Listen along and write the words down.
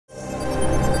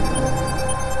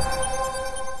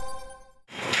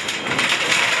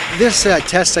This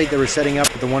test site that we're setting up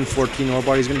at the 114 ore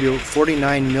body is going to be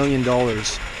 $49 million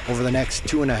over the next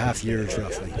 2.5 years,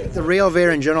 roughly. The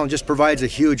Rail-veyor in general just provides a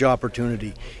huge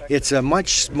opportunity. It's a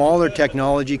much smaller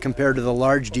technology compared to the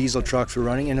large diesel trucks we're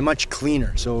running, and a much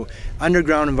cleaner. So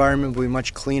underground environment will be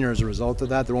much cleaner as a result of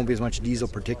that. There won't be as much diesel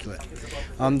particulate.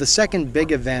 The second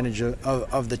big advantage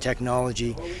of the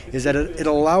technology is that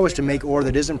it'll allow us to make ore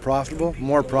that isn't profitable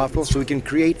more profitable, so we can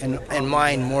create and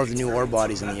mine more of the new ore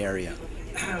bodies in the area.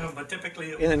 But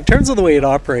typically, in terms of the way it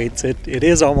operates, it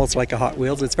is almost like a Hot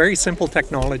Wheels. It's very simple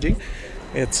technology.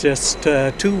 It's just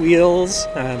two wheels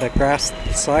that grasp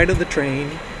the side of the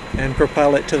train and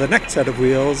propel it to the next set of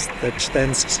wheels, that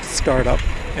then start up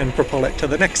and propel it to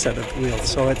the next set of wheels.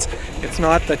 So it's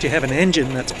not that you have an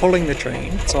engine that's pulling the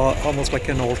train. It's almost like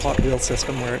an old Hot Wheel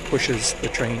system where it pushes the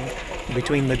train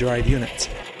between the drive units.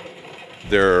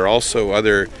 There are also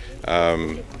other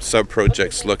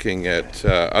sub-projects looking at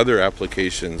other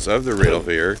applications of the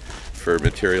Rail-veyor for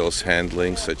materials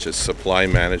handling, such as supply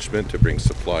management, to bring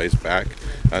supplies back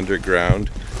underground.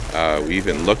 We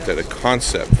even looked at a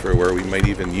concept for where we might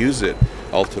even use it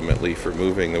ultimately for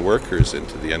moving the workers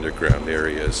into the underground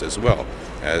areas as well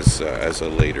as a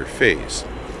later phase.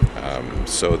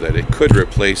 So that it could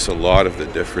replace a lot of the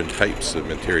different types of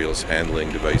materials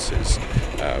handling devices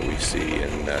we see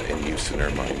in use in our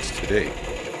mines today.